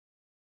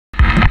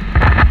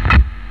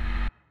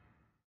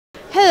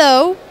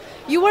Hello,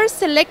 you were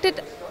selected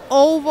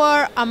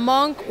over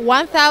among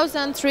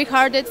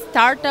 1,300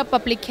 startup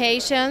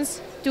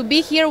applications to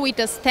be here with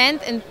a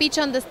stand and pitch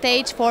on the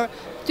stage for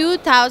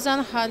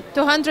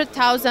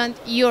 200,000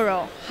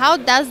 euro. How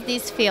does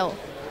this feel?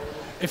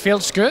 It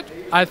feels good.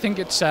 I think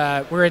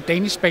we're a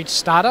Danish-based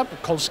startup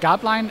called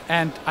Skarpline,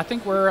 and I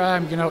think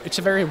it's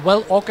a very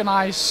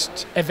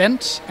well-organized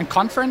event and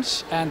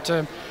conference, and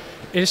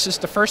this is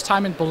the first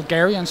time in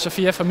Bulgaria and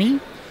Sofia for me,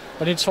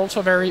 but it's also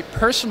a very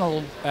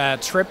personal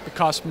trip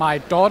because my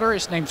daughter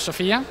is named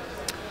Sofia,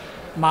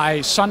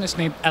 my son is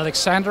named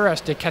Alexander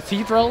as the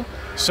cathedral,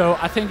 so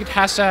I think it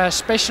has a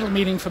special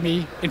meaning for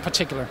me in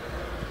particular.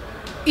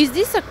 Is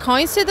this a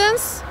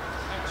coincidence?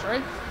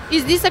 Sorry?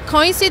 Is this a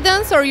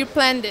coincidence or you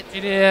planned it?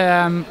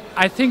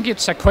 I think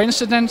it's a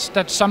coincidence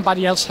that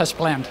somebody else has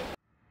planned.